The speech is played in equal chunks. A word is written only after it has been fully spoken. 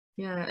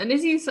Yeah, and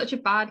Izzy's such a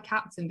bad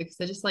captain because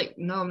they're just like,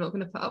 no, I'm not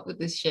going to put up with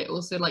this shit.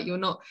 Also, like, you're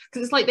not,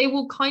 because it's like they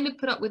will kind of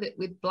put up with it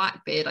with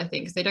Blackbeard, I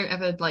think, because they don't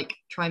ever like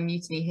try and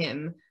mutiny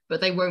him,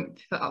 but they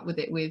won't put up with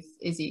it with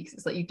Izzy because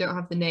it's like you don't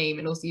have the name,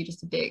 and also you're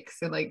just a dick.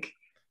 So like,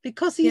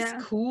 because he's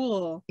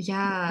cool.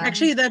 Yeah.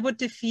 Actually, that would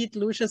defeat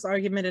Lucia's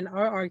argument and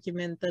our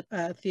argument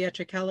that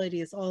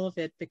theatricality is all of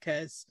it,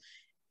 because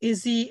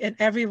Izzy and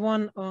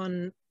everyone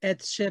on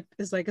Ed's ship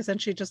is like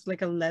essentially just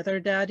like a leather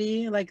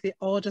daddy. Like they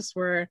all just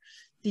wear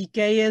the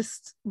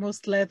gayest,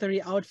 most leathery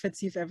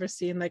outfits you've ever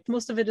seen. Like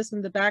most of it is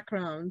in the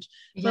background.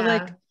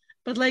 Yeah.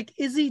 But like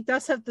Izzy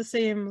does have the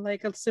same,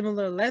 like a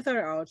similar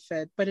leather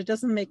outfit, but it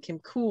doesn't make him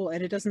cool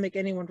and it doesn't make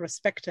anyone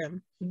respect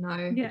him.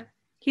 No. Yeah.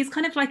 He's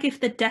kind of like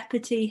if the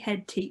deputy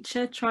head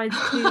teacher tried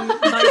to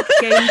like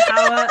gain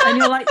power, and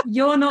you're like,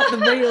 you're not the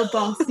real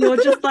boss.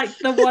 You're just like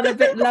the one a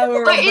bit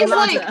lower on the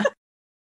ladder.